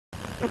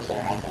Am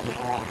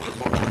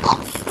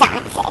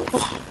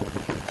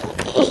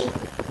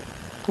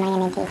I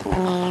gonna do something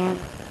now?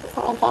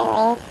 What are we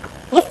doing?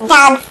 This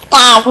dog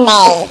scares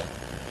me.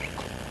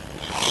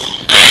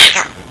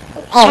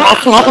 Hey,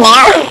 let's smoke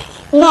now.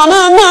 Na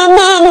na na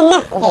na na na.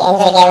 Okay,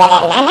 Angel, get with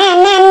it. Na na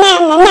na na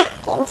na na.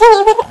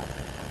 Continue with it.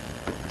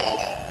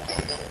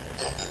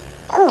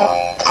 Oh.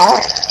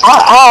 I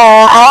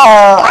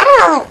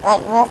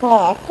don't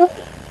like this.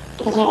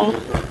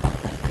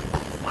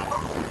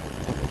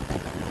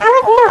 I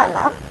look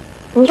normal.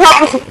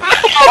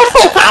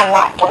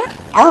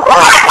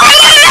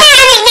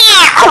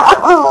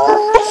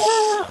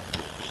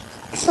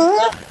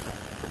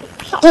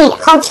 Dude,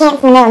 whole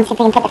chance in a million if we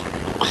can put the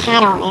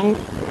hat on him.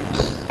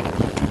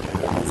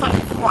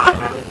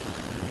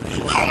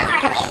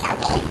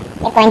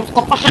 You're going to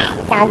get the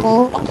hat,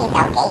 doggy. Okay,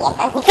 doggy,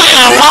 get the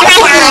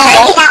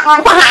hat. You don't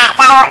want the hat, I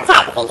want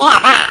Chatsy to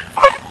have the hat.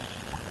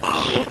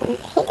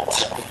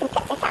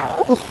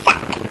 You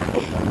suck.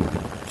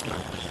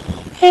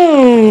 You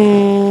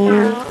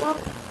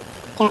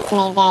have to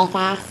move very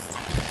fast.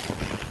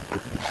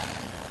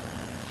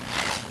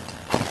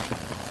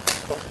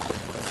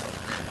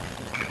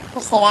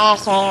 You see that?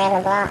 Just running around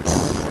the block.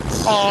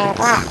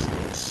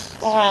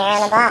 Just running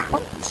around the block.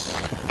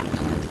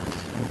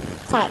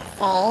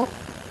 Taxi.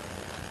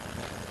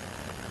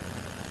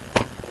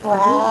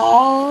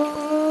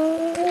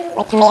 Whoa.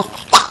 Look at me a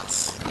sketch.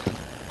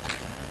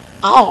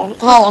 Oh,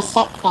 hey, your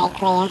shirt's very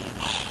clear.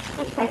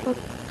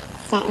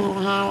 Starting to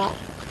have it.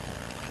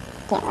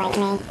 Get like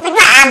me. Look at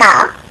my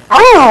eyeball. Oh!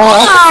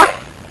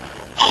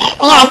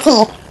 Look at my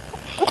teeth.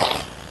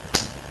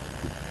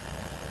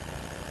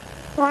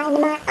 Why do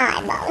my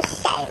eyeballs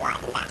show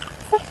like that?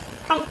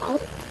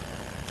 Crazy.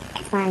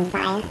 Because we're on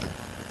fire.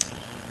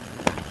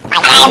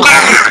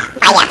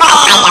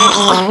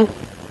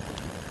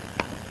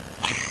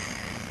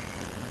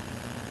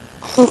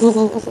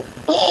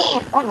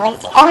 Fire.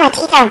 Oh, my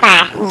teeth are on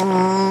fire.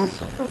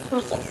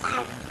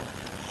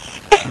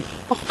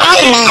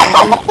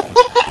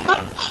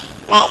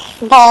 Let's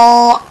be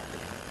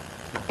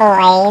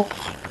boys.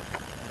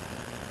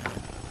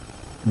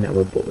 No,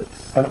 we're boys.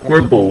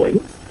 We're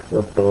boys.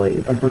 We're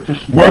boys.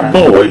 We're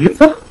boys.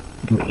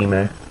 Give me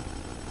emo.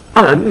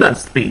 I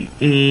must be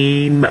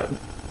emo.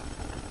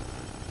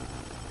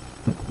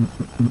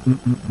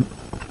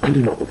 I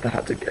do not want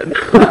that again.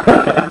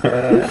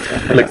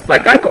 Looks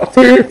like I got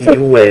it.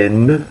 You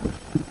win.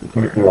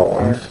 You're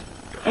blonde.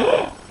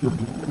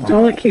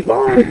 Don't I keep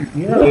on?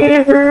 Yeah.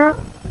 There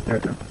we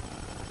go.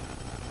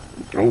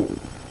 Oh,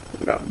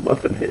 got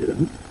muffin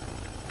head.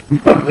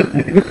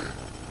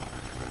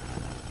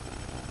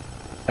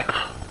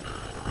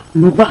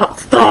 I'm about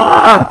to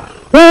stop!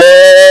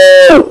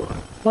 Woo!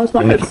 Why's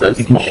my head so small?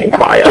 You can shoot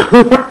fire.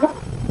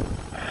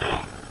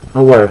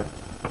 Oh, where?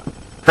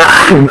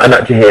 I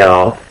knocked your hair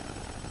off.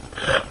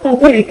 Oh,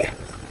 wait!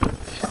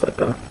 She's like,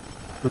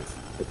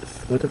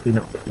 what have we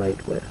not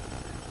played with?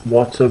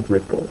 Water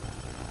ripple.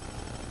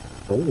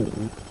 Oh.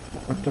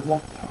 What the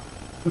water?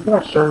 Look at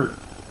our shirt.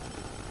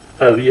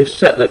 Oh, your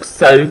shirt looks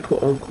so cool.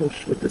 Oh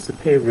gosh, we're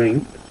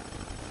disappearing.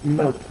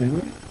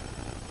 Melting.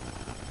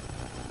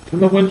 Turn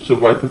the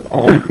windshield wipers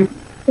on.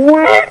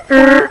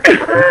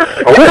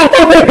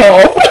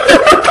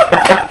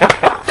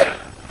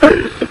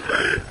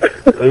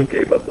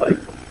 Okay, bye-bye.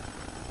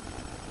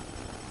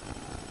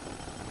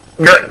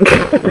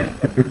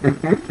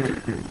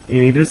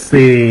 You need to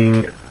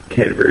sing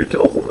Canterbury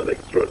Tales on the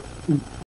next one.